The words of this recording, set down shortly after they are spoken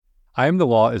I Am the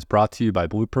Law is brought to you by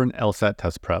Blueprint LSAT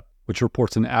Test Prep, which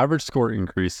reports an average score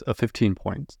increase of 15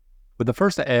 points. With the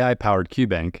first AI-powered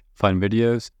QBank, fun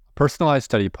videos, personalized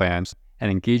study plans,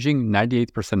 and engaging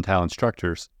 98th percentile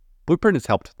instructors, Blueprint has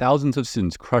helped thousands of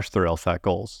students crush their LSAT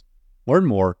goals. Learn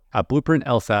more at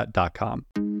BlueprintLSAT.com.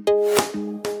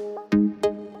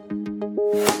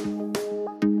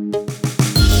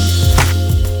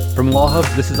 From Law Hub,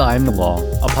 this is I Am the Law,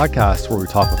 a podcast where we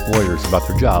talk with lawyers about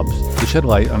their jobs to shed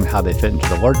light on how they fit into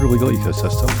the larger legal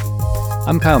ecosystem.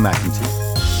 I'm Kyle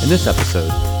McEntee. In this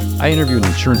episode, I interview an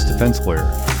insurance defense lawyer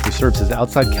who serves as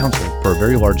outside counsel for a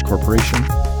very large corporation.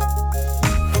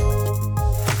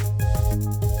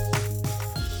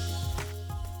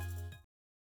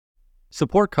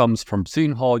 Support comes from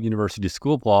Seton Hall University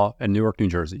School of Law in Newark, New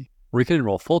Jersey, where you can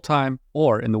enroll full-time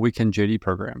or in the weekend JD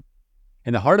program.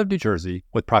 In the heart of New Jersey,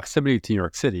 with proximity to New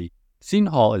York City, Seton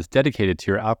Hall is dedicated to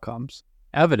your outcomes,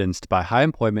 evidenced by high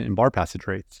employment and bar passage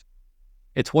rates.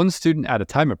 Its one student at a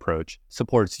time approach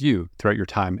supports you throughout your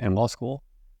time in law school.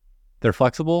 Their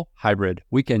flexible, hybrid,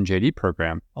 weekend JD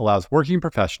program allows working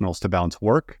professionals to balance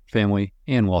work, family,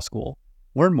 and law school.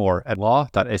 Learn more at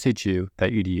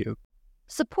law.shu.edu.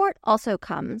 Support also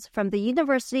comes from the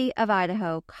University of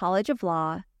Idaho College of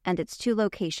Law and its two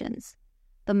locations.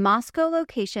 The Moscow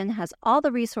location has all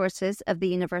the resources of the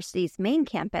university's main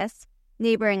campus,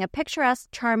 neighboring a picturesque,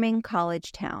 charming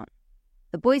college town.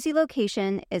 The Boise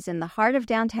location is in the heart of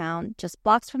downtown, just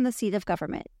blocks from the seat of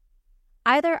government.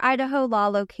 Either Idaho Law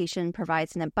location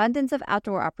provides an abundance of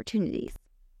outdoor opportunities.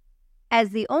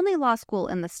 As the only law school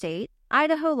in the state,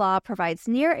 Idaho Law provides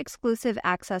near-exclusive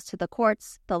access to the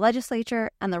courts, the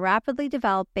legislature, and the rapidly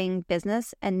developing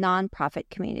business and nonprofit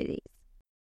communities.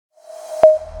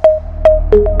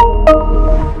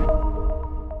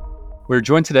 We're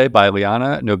joined today by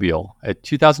Liana Nobile, a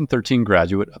 2013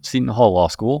 graduate of Seton Hall Law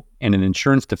School and an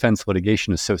insurance defense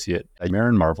litigation associate at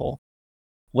Marin Marvel.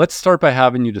 Let's start by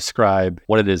having you describe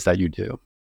what it is that you do.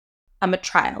 I'm a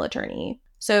trial attorney.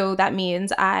 So that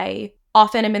means I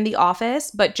often am in the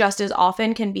office, but just as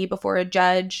often can be before a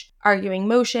judge arguing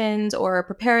motions or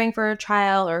preparing for a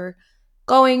trial or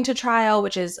going to trial,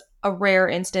 which is a rare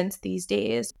instance these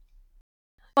days.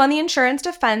 On the insurance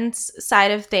defense side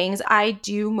of things, I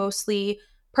do mostly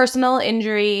personal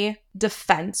injury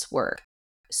defense work.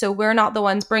 So we're not the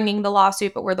ones bringing the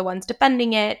lawsuit, but we're the ones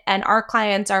defending it. And our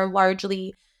clients are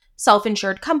largely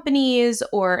self-insured companies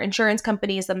or insurance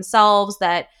companies themselves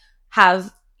that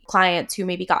have clients who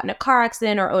maybe got in a car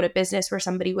accident or own a business where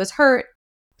somebody was hurt.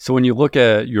 So when you look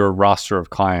at your roster of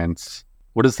clients,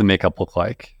 what does the makeup look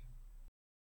like?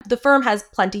 The firm has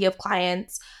plenty of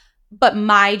clients, but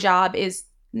my job is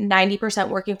 90%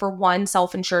 working for one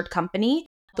self-insured company.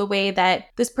 The way that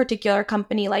this particular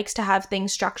company likes to have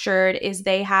things structured is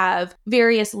they have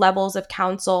various levels of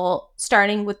counsel,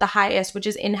 starting with the highest, which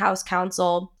is in-house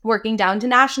counsel, working down to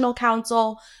national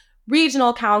counsel,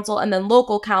 regional counsel, and then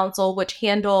local counsel, which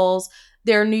handles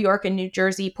their New York and New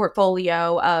Jersey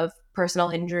portfolio of personal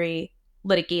injury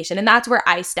litigation. And that's where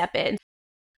I step in.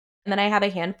 And then I have a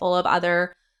handful of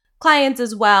other clients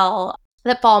as well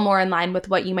that fall more in line with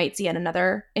what you might see at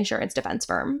another insurance defense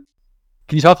firm.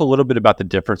 Can you talk a little bit about the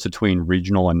difference between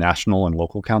regional and national and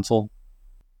local counsel?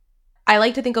 I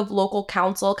like to think of local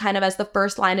counsel kind of as the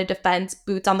first line of defense,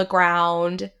 boots on the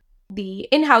ground. The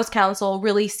in-house counsel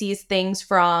really sees things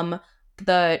from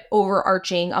the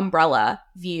overarching umbrella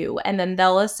view, and then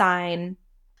they'll assign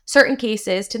certain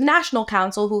cases to the national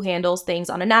counsel who handles things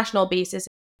on a national basis.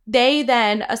 They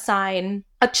then assign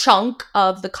a chunk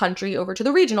of the country over to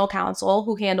the regional counsel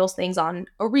who handles things on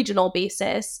a regional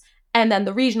basis. And then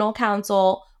the regional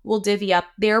counsel will divvy up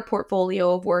their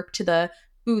portfolio of work to the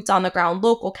boots on the ground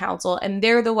local counsel. And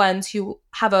they're the ones who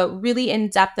have a really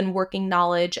in-depth and working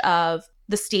knowledge of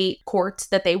the state courts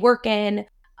that they work in.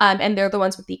 And they're the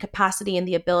ones with the capacity and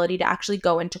the ability to actually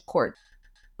go into court.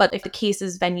 But if the case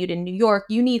is venued in New York,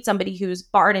 you need somebody who's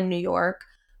barred in New York,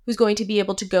 who's going to be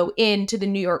able to go into the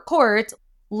New York courts,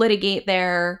 litigate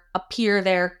there, appear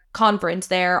there, conference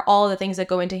there, all the things that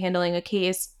go into handling a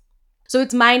case. So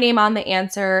it's my name on the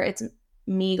answer. It's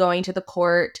me going to the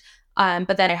court.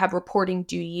 But then I have reporting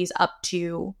duties up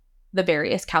to the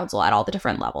various counsel at all the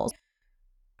different levels.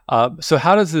 So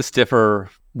how does this differ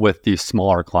with the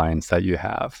smaller clients that you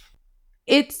have?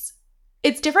 It's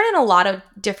different in a lot of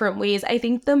different ways. I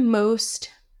think the most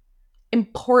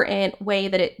important way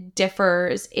that it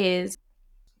differs is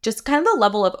just kind of the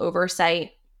level of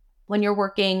oversight. When you're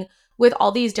working with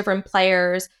all these different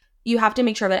players, you have to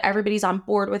make sure that everybody's on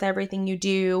board with everything you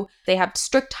do. They have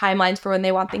strict timelines for when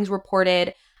they want things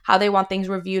reported, how they want things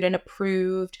reviewed and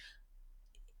approved.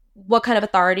 what kind of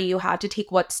authority you have to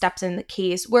take what steps in the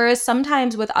case. Whereas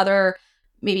sometimes with other,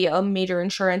 maybe a major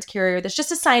insurance carrier that's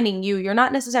just assigning you, you're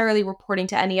not necessarily reporting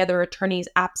to any other attorneys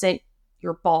absent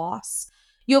your boss.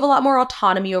 You have a lot more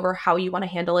autonomy over how you want to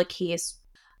handle a case.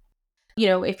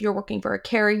 If you're working for a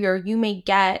carrier, you may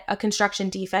get a construction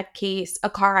defect case, a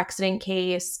car accident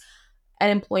case, an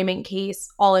employment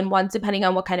case all in one, depending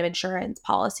on what kind of insurance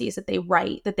policies that they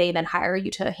write that they then hire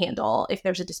you to handle if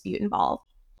there's a dispute involved.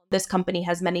 This company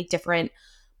has many different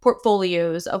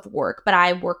portfolios of work, but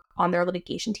I work on their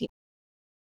litigation team.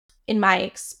 In my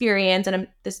experience, and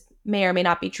this may or may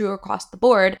not be true across the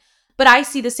board, but I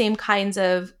see the same kinds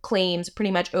of claims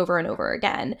pretty much over and over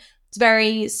again. It's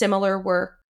very similar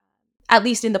work, at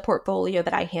least in the portfolio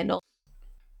that I handle.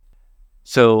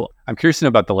 So I'm curious to know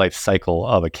about the life cycle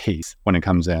of a case when it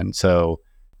comes in. So,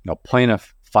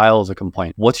 plaintiff files a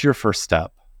complaint. What's your first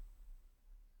step?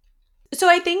 So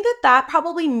I think that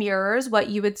probably mirrors what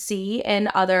you would see in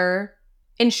other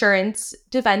insurance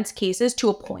defense cases to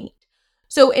a point.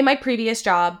 So in my previous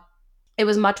job, it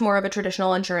was much more of a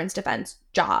traditional insurance defense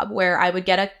job where I would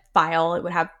get a file. It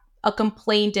would have a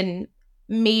complaint and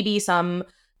maybe some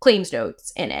claims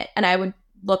notes in it. And I would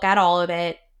look at all of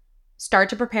it, start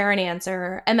to prepare an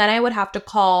answer, and then I would have to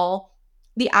call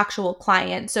the actual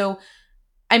client. So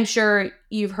I'm sure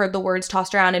you've heard the words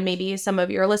tossed around, and maybe some of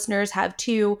your listeners have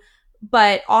too.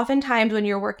 But oftentimes when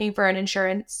you're working for an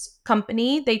insurance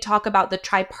company, they talk about the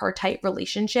tripartite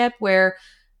relationship where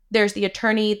there's the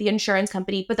attorney, the insurance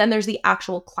company, but then there's the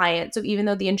actual client. So even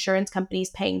though the insurance company is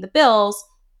paying the bills,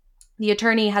 the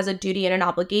attorney has a duty and an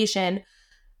obligation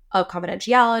of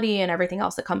confidentiality and everything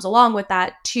else that comes along with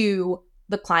that to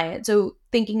the client. So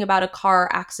thinking about a car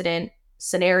accident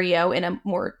scenario in a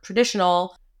more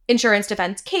traditional insurance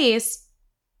defense case,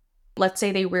 let's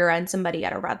say they rear end somebody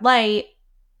at a red light,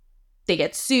 they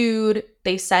get sued,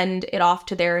 they send it off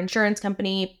to their insurance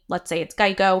company, let's say it's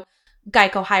Geico.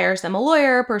 Geico hires them a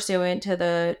lawyer pursuant to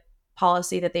the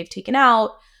policy that they've taken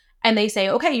out, and they say,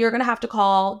 okay, you're going to have to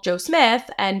call Joe Smith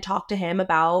and talk to him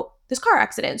about this car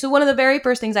accident. So one of the very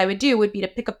first things I would do would be to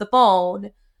pick up the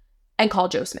phone and call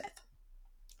Joe Smith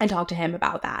and talk to him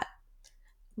about that.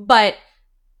 But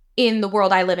in the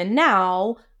world I live in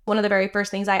now, one of the very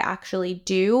first things I actually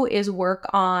do is work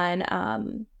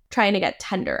on trying to get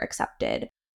tender accepted.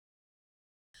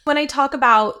 When I talk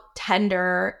about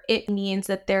tender, it means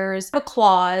that there's a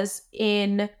clause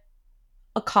in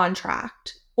a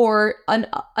contract or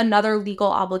another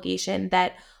legal obligation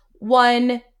that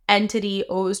one entity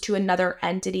owes to another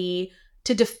entity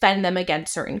to defend them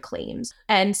against certain claims.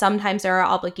 And sometimes there are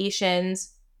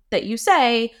obligations that you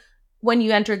say when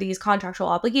you enter these contractual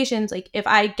obligations, like if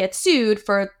I get sued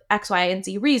for X, Y, and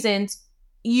Z reasons,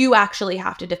 you actually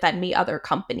have to defend me, other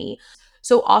company.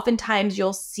 So oftentimes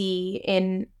you'll see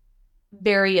in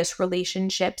various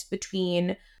relationships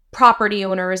between property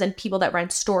owners and people that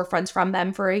rent storefronts from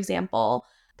them, for example,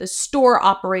 the store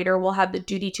operator will have the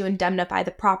duty to indemnify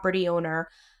the property owner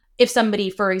if somebody,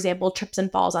 for example, trips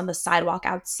and falls on the sidewalk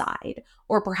outside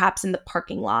or perhaps in the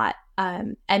parking lot.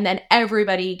 And then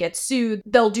everybody gets sued.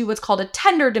 They'll do what's called a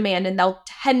tender demand, and they'll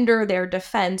tender their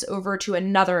defense over to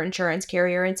another insurance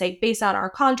carrier and say, based on our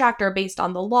contract or based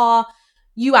on the law,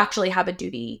 you actually have a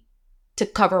duty to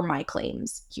cover my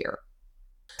claims here.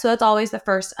 So that's always the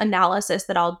first analysis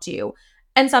that I'll do.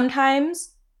 And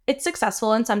sometimes it's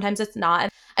successful and sometimes it's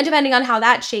not. And depending on how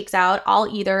that shakes out, I'll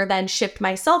either then shift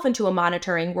myself into a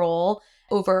monitoring role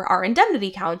over our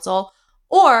indemnity counsel,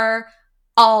 or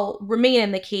I'll remain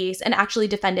in the case and actually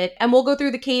defend it. And we'll go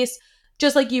through the case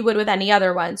just like you would with any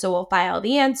other one. So we'll file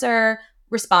the answer,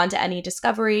 respond to any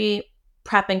discovery,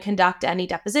 prep and conduct any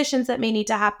depositions that may need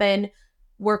to happen,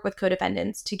 work with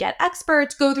co-defendants to get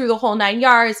experts, go through the whole 9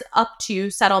 yards up to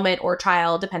settlement or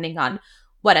trial, depending on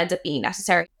what ends up being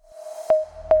necessary.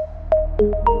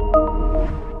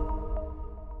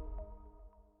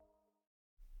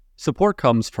 Support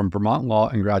comes from Vermont Law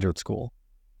and Graduate School.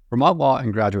 Vermont Law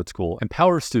and Graduate School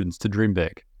empowers students to dream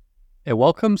big. It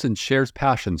welcomes and shares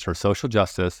passions for social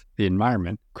justice, the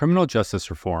environment, criminal justice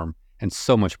reform, and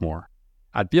so much more.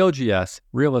 At VLGS,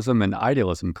 realism and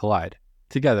idealism collide.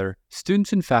 Together,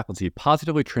 students and faculty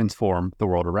positively transform the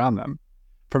world around them.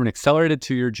 From an accelerated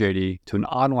 2-year JD to an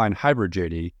online hybrid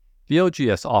JD,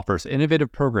 VLGS offers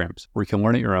innovative programs where you can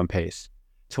learn at your own pace.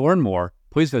 To learn more,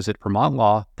 please visit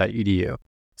vermontlaw.edu.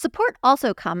 Support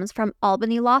also comes from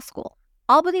Albany Law School.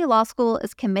 Albany Law School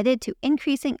is committed to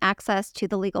increasing access to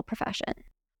the legal profession.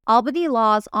 Albany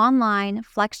Law's online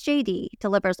FlexJD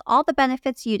delivers all the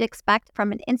benefits you'd expect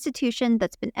from an institution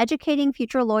that's been educating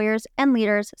future lawyers and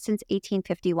leaders since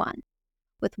 1851.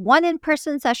 With one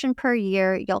in-person session per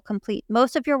year, you'll complete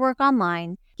most of your work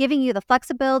online, giving you the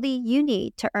flexibility you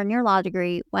need to earn your law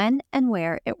degree when and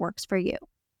where it works for you.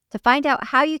 To find out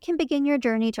how you can begin your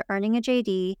journey to earning a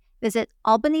JD, visit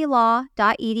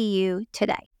albanylaw.edu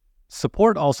today.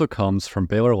 Support also comes from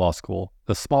Baylor Law School,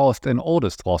 the smallest and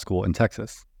oldest law school in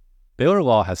Texas. Baylor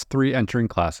Law has 3 entering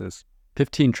classes,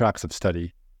 15 tracks of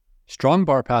study, strong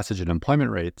bar passage and employment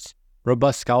rates,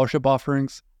 robust scholarship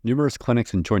offerings, numerous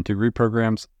clinics and joint degree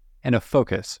programs, and a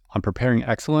focus on preparing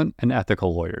excellent and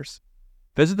ethical lawyers.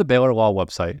 Visit the Baylor Law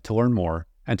website to learn more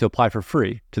and to apply for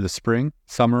free to the spring,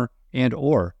 summer,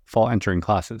 and/or fall entering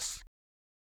classes.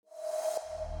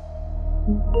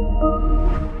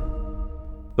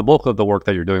 The bulk of the work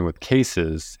that you're doing with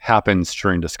cases happens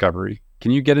during discovery.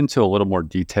 Can you get into a little more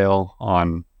detail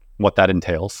on what that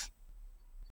entails?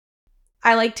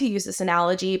 I like to use this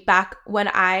analogy. Back when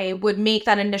I would make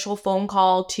that initial phone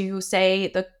call to, say,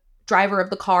 the driver of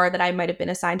the car that I might have been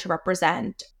assigned to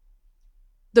represent,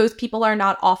 those people are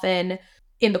not often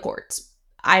in the courts.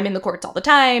 I'm in the courts all the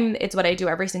time. It's what I do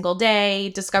every single day.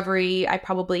 Discovery, I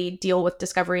probably deal with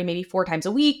discovery maybe 4 times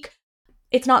a week.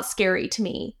 It's not scary to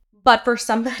me. But for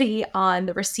somebody on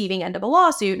the receiving end of a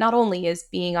lawsuit, not only is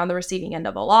being on the receiving end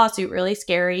of a lawsuit really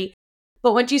scary,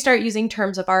 but once you start using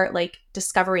terms of art like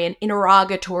discovery and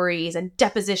interrogatories and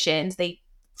depositions, they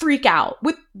freak out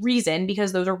with reason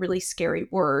because those are really scary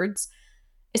words,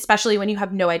 especially when you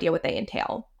have no idea what they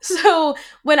entail. So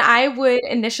when I would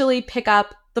initially pick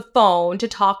up the phone to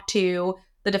talk to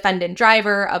the defendant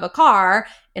driver of a car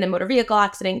in a motor vehicle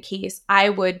accident case, I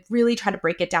would really try to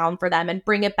break it down for them and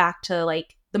bring it back to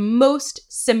the most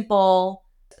simple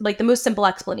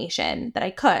explanation that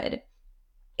I could.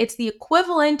 It's the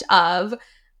equivalent of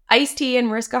Ice-T and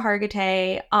Mariska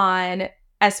Hargitay on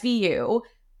SVU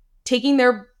taking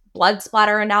their blood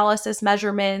splatter analysis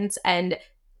measurements and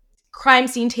crime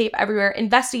scene tape everywhere,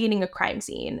 investigating a crime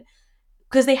scene.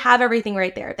 Because they have everything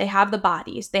right there. They have the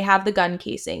bodies, they have the gun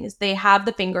casings, they have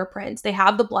the fingerprints, they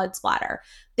have the blood splatter.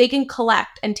 They can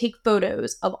collect and take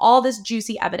photos of all this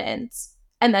juicy evidence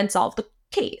and then solve the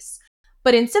case.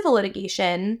 But in civil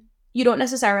litigation, you don't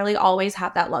necessarily always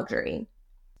have that luxury.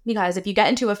 Because if you get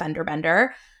into a fender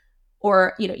bender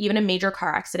or, even a major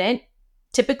car accident,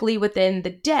 typically within the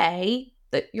day,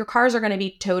 your cars are going to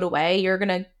be towed away. You're going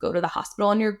to go to the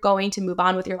hospital and you're going to move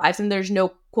on with your lives. And there's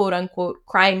no quote unquote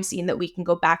crime scene that we can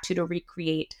go back to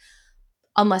recreate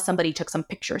unless somebody took some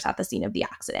pictures at the scene of the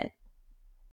accident.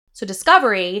 So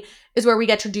discovery is where we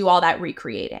get to do all that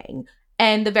recreating.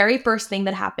 And the very first thing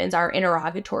that happens are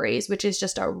interrogatories, which is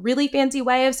just a really fancy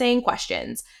way of saying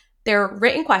questions. They're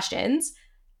written questions.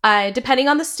 Depending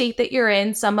on the state that you're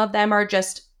in, some of them are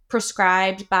just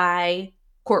prescribed by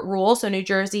court rule. So New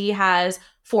Jersey has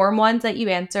form ones that you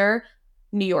answer.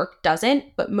 New York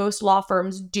doesn't, but most law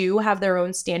firms do have their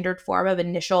own standard form of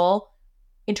initial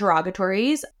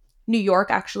interrogatories. New York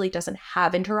actually doesn't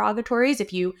have interrogatories.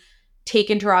 If you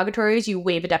take interrogatories, you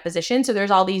waive a deposition. So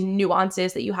there's all these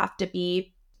nuances that you have to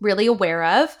be really aware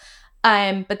of.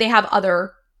 But they have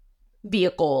other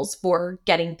vehicles for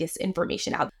getting this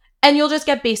information out. And you'll just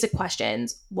get basic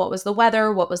questions. What was the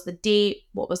weather? What was the date?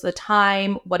 What was the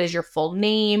time? What is your full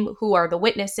name? Who are the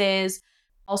witnesses?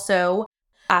 Also,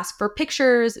 ask for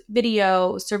pictures,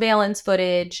 video, surveillance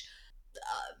footage,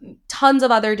 tons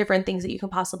of other different things that you can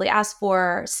possibly ask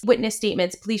for, witness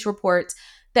statements, police reports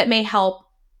that may help,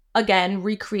 again,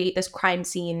 recreate this crime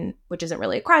scene, which isn't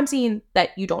really a crime scene,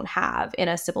 that you don't have in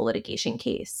a civil litigation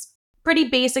case. Pretty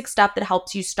basic stuff that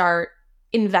helps you start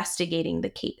investigating the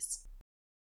case.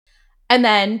 And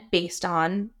then based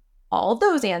on all of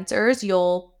those answers,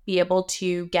 you'll be able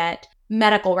to get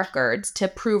medical records to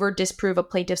prove or disprove a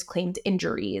plaintiff's claimed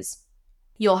injuries.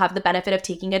 You'll have the benefit of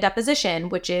taking a deposition,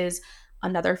 which is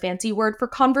another fancy word for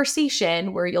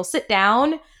conversation, where you'll sit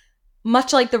down,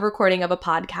 much like the recording of a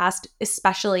podcast,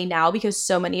 especially now because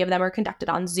so many of them are conducted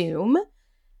on Zoom,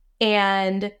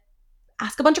 and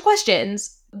ask a bunch of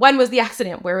questions. When was the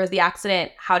accident? Where was the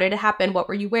accident? How did it happen? What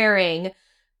were you wearing?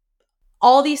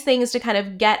 All these things to kind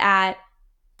of get at,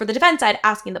 for the defense side,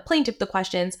 asking the plaintiff the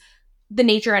questions, the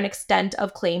nature and extent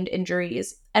of claimed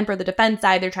injuries. And for the defense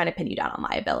side, they're trying to pin you down on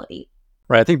liability.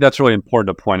 Right. I think that's really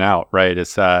important to point out, right?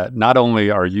 Is that not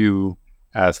only are you,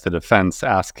 as the defense,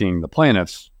 asking the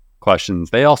plaintiffs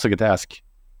questions, they also get to ask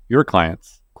your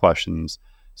clients questions.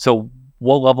 So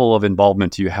what level of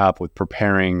involvement do you have with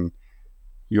preparing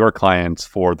your clients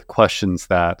for the questions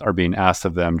that are being asked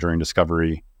of them during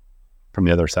discovery from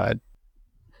the other side?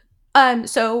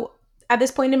 So at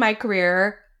this point in my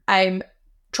career, I'm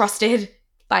trusted,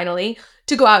 finally,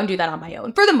 to go out and do that on my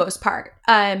own for the most part.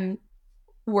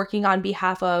 Working on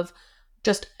behalf of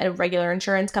just a regular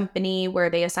insurance company where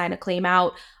they assign a claim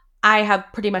out. I have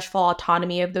pretty much full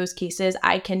autonomy of those cases.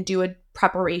 I can do a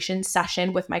preparation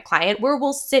session with my client where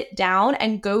we'll sit down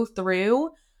and go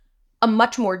through a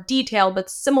much more detailed but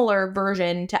similar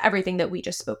version to everything that we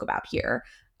just spoke about here.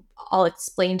 I'll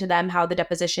explain to them how the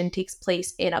deposition takes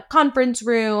place in a conference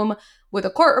room with a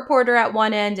court reporter at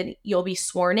one end, and you'll be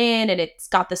sworn in, and it's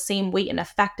got the same weight and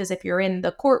effect as if you're in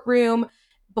the courtroom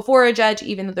before a judge,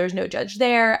 even though there's no judge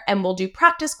there. And we'll do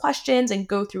practice questions and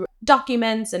go through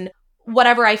documents and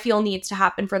whatever I feel needs to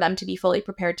happen for them to be fully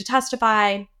prepared to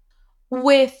testify.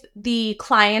 With the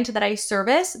client that I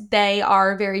service, they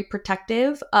are very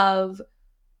protective of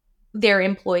their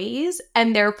employees,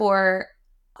 and therefore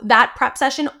that prep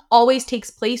session always takes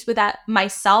place with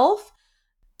myself.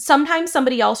 Sometimes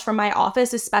somebody else from my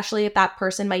office, especially if that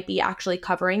person might be actually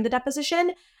covering the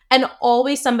deposition, and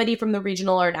always somebody from the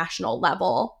regional or national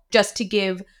level, just to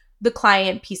give the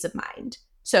client peace of mind.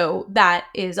 So that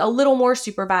is a little more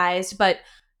supervised, but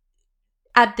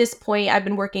at this point, I've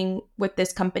been working with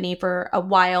this company for a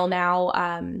while now.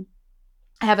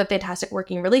 I have a fantastic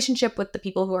working relationship with the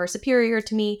people who are superior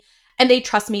to me, and they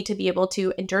trust me to be able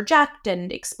to interject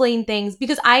and explain things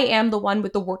because I am the one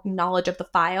with the working knowledge of the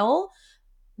file.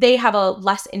 They have a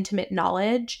less intimate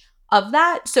knowledge of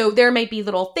that. So there might be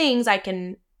little things I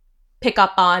can pick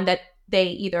up on that they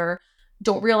either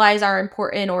don't realize are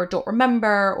important or don't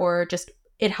remember, or just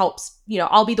it helps,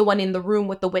 I'll be the one in the room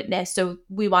with the witness. So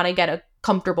we want to get a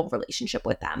comfortable relationship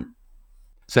with them.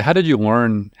 So how did you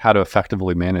learn how to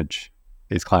effectively manage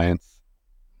these clients?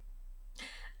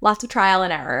 Lots of trial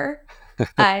and error.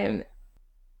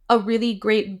 A really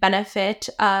great benefit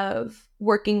of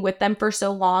working with them for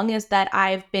so long is that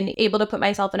I've been able to put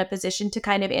myself in a position to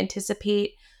kind of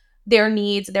anticipate their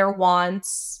needs, their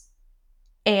wants,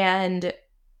 and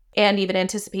even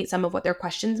anticipate some of what their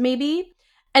questions may be.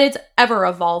 And it's ever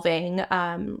evolving.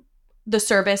 The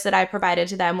service that I provided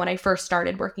to them when I first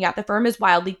started working at the firm is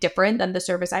wildly different than the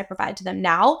service I provide to them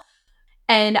now.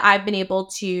 And I've been able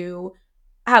to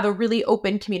have a really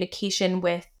open communication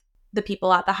with the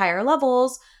people at the higher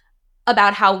levels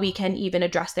about how we can even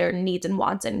address their needs and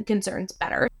wants and concerns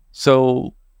better.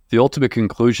 So the ultimate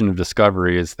conclusion of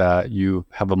discovery is that you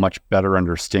have a much better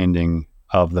understanding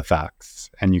of the facts,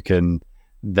 and you can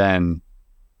then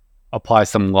apply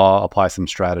some law, apply some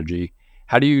strategy.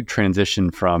 How do you transition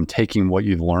from taking what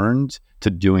you've learned to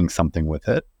doing something with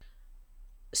it?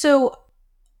 So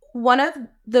one of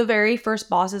the very first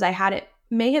bosses I had, it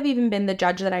may have even been the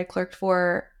judge that I clerked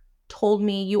for, told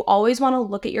me you always want to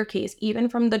look at your case, even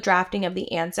from the drafting of the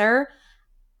answer,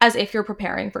 as if you're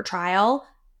preparing for trial,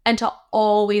 and to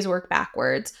always work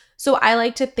backwards. So I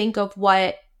like to think of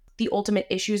what the ultimate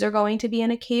issues are going to be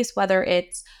in a case, whether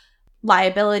it's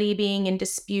liability being in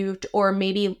dispute, or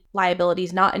maybe liability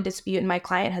is not in dispute and my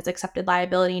client has accepted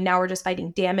liability. Now we're just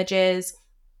fighting damages.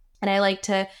 And I like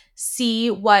to see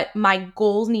what my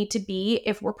goals need to be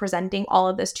if we're presenting all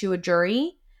of this to a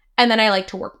jury. And then I like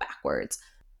to work backwards.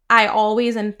 I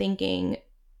always am thinking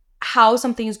how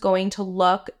something is going to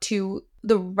look to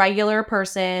the regular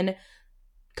person,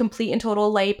 complete and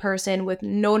total lay person with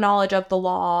no knowledge of the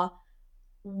law.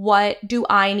 What do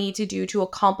I need to do to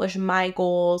accomplish my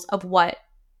goals of what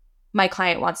my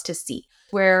client wants to see?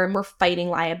 Where we're fighting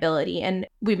liability, and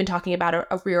we've been talking about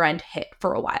a rear end hit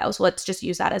for a while. So let's just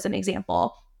use that as an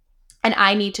example. And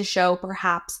I need to show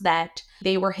perhaps that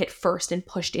they were hit first and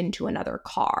pushed into another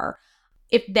car.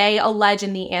 If they allege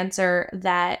in the answer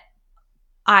that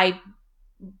I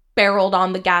barreled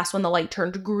on the gas when the light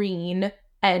turned green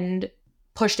and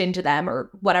pushed into them, or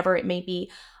whatever it may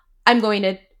be, I'm going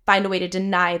to find a way to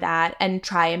deny that and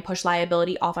try and push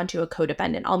liability off onto a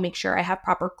co-defendant. I'll make sure I have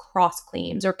proper cross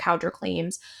claims or counter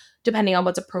claims, depending on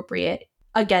what's appropriate,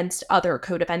 against other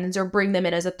co-defendants, or bring them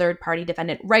in as a third-party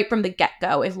defendant right from the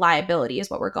get-go if liability is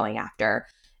what we're going after.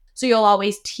 So you'll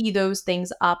always tee those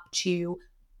things up to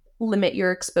limit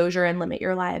your exposure and limit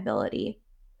your liability.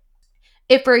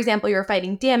 If, for example, you're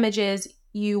fighting damages,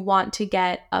 you want to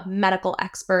get a medical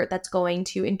expert that's going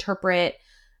to interpret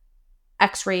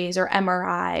X-rays or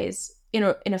MRIs in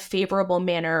a favorable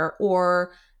manner,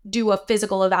 or do a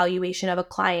physical evaluation of a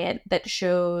client that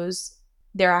shows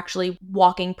they're actually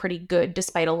walking pretty good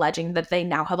despite alleging that they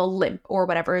now have a limp or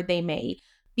whatever they may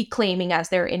be claiming as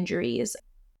their injuries.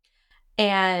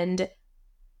 And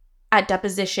at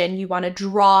deposition, you want to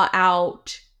draw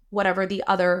out whatever the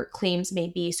other claims may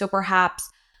be. So perhaps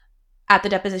at the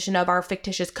deposition of our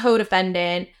fictitious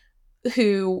co-defendant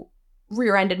who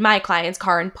rear-ended my client's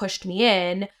car and pushed me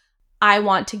in, I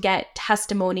want to get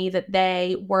testimony that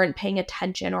they weren't paying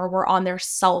attention or were on their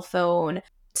cell phone,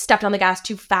 stepped on the gas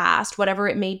too fast, whatever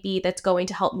it may be that's going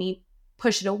to help me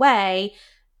push it away.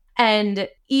 And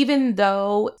even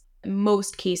though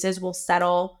Most cases will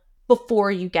settle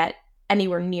before you get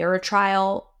anywhere near a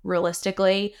trial,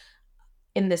 realistically.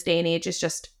 In this day and age, it's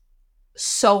just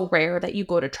so rare that you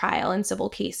go to trial in civil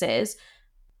cases.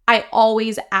 I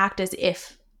always act as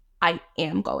if I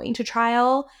am going to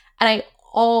trial, and I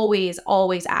always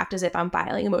act as if I'm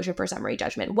filing a motion for summary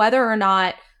judgment, whether or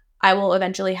not I will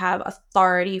eventually have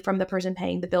authority from the person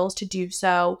paying the bills to do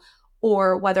so,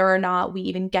 or whether or not we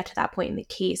even get to that point in the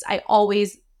case. I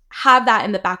always have that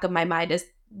in the back of my mind as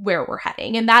where we're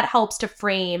heading, and that helps to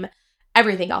frame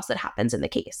everything else that happens in the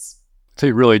case. So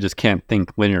you really just can't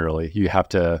think linearly. You have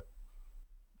to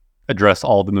address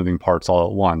all the moving parts all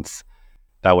at once.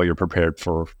 That way you're prepared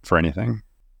for anything.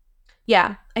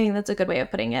 Yeah, I think that's a good way of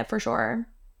putting it, for sure.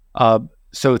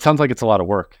 So it sounds like it's a lot of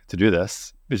work to do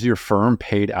this. Is your firm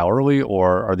paid hourly,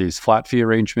 or are these flat fee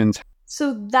arrangements?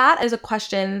 So that is a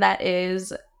question that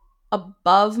is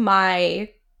above my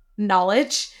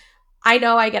knowledge. I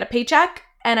know I get a paycheck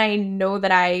and I know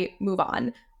that I move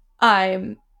on.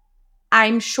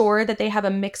 I'm sure that they have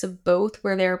a mix of both,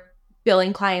 where they're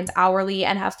billing clients hourly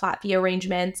and have flat fee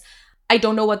arrangements. I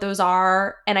don't know what those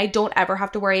are, and I don't ever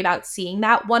have to worry about seeing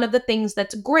that. One of the things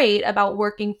that's great about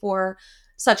working for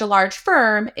such a large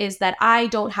firm is that I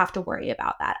don't have to worry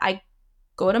about that. I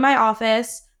go to my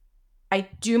office, I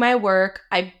do my work,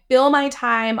 I bill my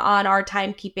time on our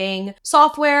timekeeping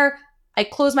software, I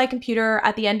close my computer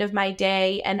at the end of my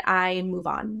day, and I move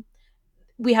on.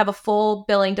 We have a full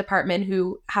billing department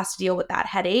who has to deal with that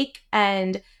headache,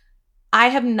 and I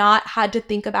have not had to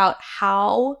think about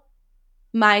how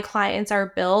my clients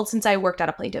are billed since I worked at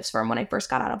a plaintiff's firm when I first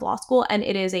got out of law school, and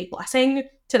it is a blessing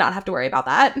to not have to worry about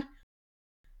that.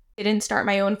 I didn't start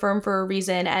my own firm for a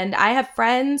reason, and I have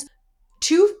friends,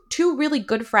 two really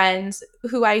good friends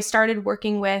who I started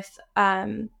working with.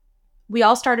 We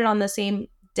all started on the same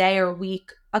day or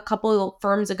week a couple of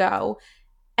firms ago,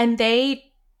 and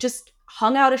they just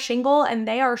hung out a shingle, and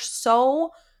they are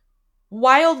so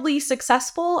wildly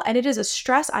successful, and it is a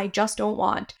stress I just don't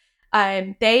want.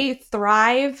 They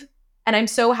thrive, and I'm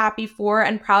so happy for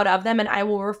and proud of them, and I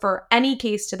will refer any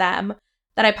case to them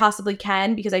that I possibly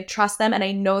can because I trust them and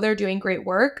I know they're doing great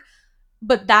work.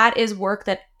 But that is work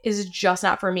that is just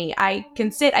not for me. I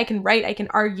can sit, I can write, I can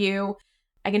argue,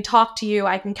 I can talk to you,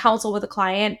 I can counsel with a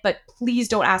client, but please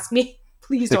don't ask me.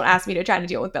 Please don't ask me to try to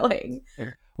deal with billing.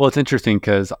 Well, it's interesting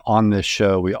because on this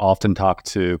show, we often talk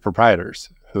to proprietors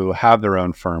who have their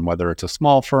own firm, whether it's a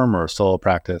small firm or a solo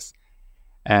practice.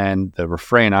 And the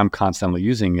refrain I'm constantly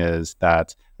using is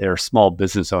that they are small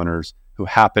business owners who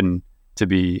happen to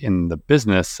be in the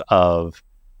business of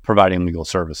providing legal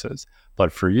services.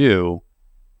 But for you,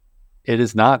 it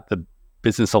is not the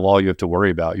business of law you have to worry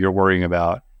about. You're worrying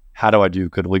about, how do I do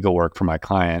good legal work for my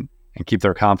client and keep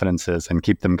their confidences and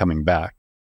keep them coming back?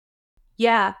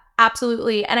 Yeah,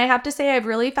 absolutely. And I have to say, I've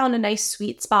really found a nice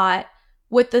sweet spot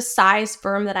with the size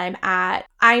firm that I'm at.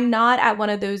 I'm not at one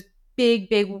of those big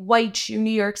white shoe New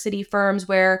York City firms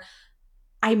where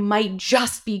I might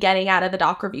just be getting out of the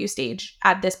doc review stage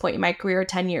at this point in my career,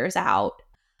 10 years out.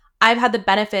 I've had the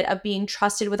benefit of being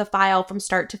trusted with a file from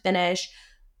start to finish.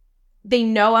 They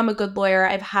know I'm a good lawyer.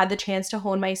 I've had the chance to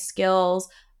hone my skills,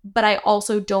 but I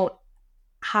also don't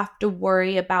have to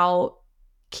worry about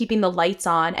keeping the lights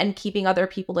on and keeping other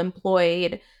people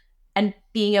employed and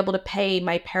being able to pay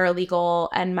my paralegal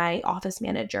and my office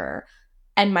manager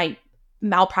and my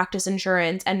malpractice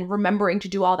insurance and remembering to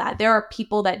do all that. There are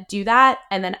people that do that,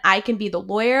 and then I can be the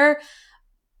lawyer,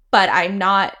 but I'm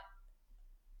not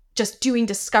just doing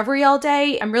discovery all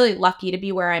day. I'm really lucky to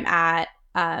be where I'm at.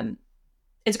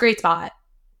 It's a great spot.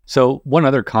 So one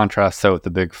other contrast, though, with the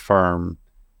big firm,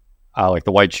 like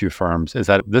the white shoe firms, is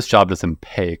that this job doesn't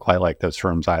pay quite like those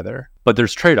firms either. But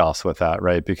there's trade-offs with that,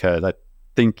 right? Because I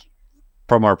think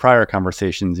from our prior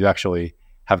conversations, you actually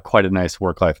have quite a nice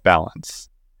work-life balance.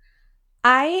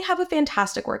 I have a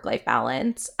fantastic work-life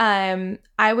balance.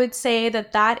 I would say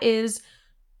that is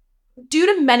due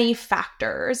to many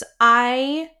factors.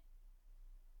 I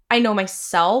know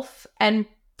myself, and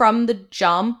from the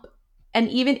jump, and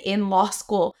even in law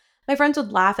school, my friends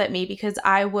would laugh at me because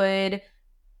I would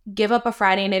give up a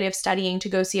Friday night of studying to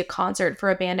go see a concert for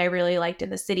a band I really liked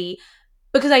in the city,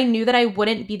 because I knew that I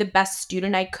wouldn't be the best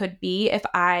student I could be if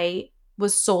I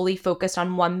was solely focused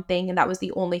on one thing and that was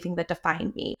the only thing that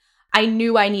defined me. I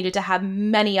knew I needed to have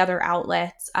many other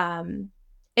outlets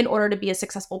in order to be a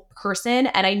successful person,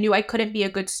 and I knew I couldn't be a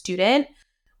good student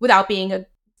without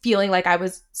feeling like I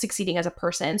was succeeding as a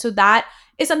person. So that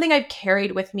is something I've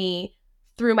carried with me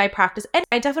through my practice, and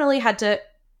I definitely had to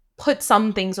put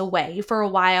some things away for a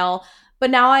while, but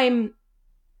now I'm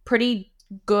pretty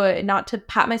good, not to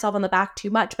pat myself on the back too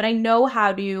much, but I know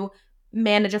how to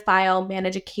manage a file,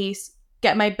 manage a case,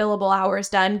 get my billable hours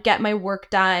done, get my work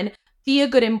done, be a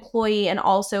good employee, and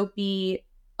also be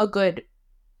a good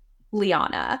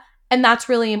Liana. And that's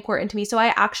really important to me. So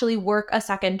I actually work a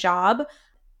second job.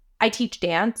 I teach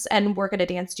dance and work at a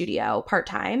dance studio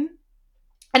part-time.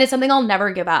 And it's something I'll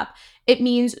never give up. It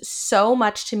means so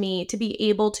much to me to be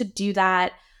able to do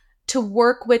that, to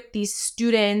work with these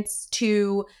students,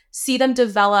 to see them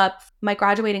develop. My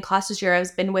graduating class this year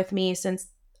has been with me since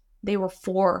they were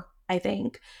 4, I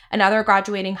think. And now they're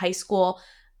graduating high school.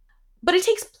 But it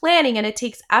takes planning and it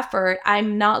takes effort.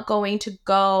 I'm not going to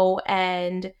go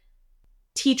and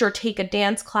teach or take a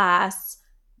dance class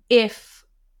if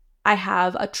I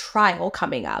have a trial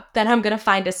coming up. Then I'm going to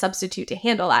find a substitute to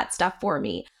handle that stuff for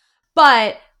me.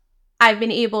 But I've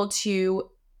been able to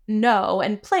know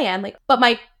and plan, but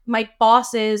my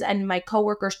bosses and my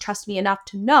coworkers trust me enough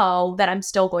to know that I'm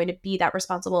still going to be that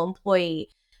responsible employee.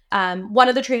 One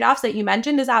of the trade-offs that you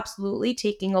mentioned is absolutely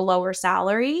taking a lower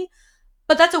salary,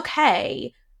 but that's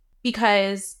okay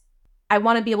because I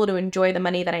want to be able to enjoy the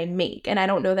money that I make. And I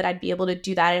don't know that I'd be able to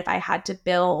do that if I had to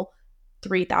bill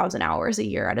 3,000 hours a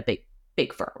year at a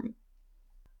big firm.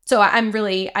 So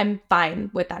I'm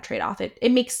fine with that trade-off.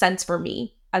 It makes sense for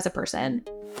me as a person.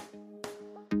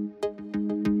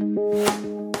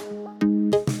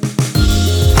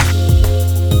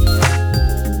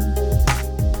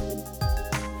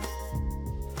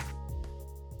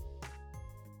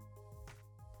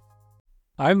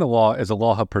 I'm the Law is a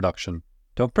Law Hub production.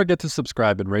 Don't forget to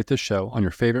subscribe and rate this show on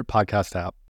your favorite podcast app.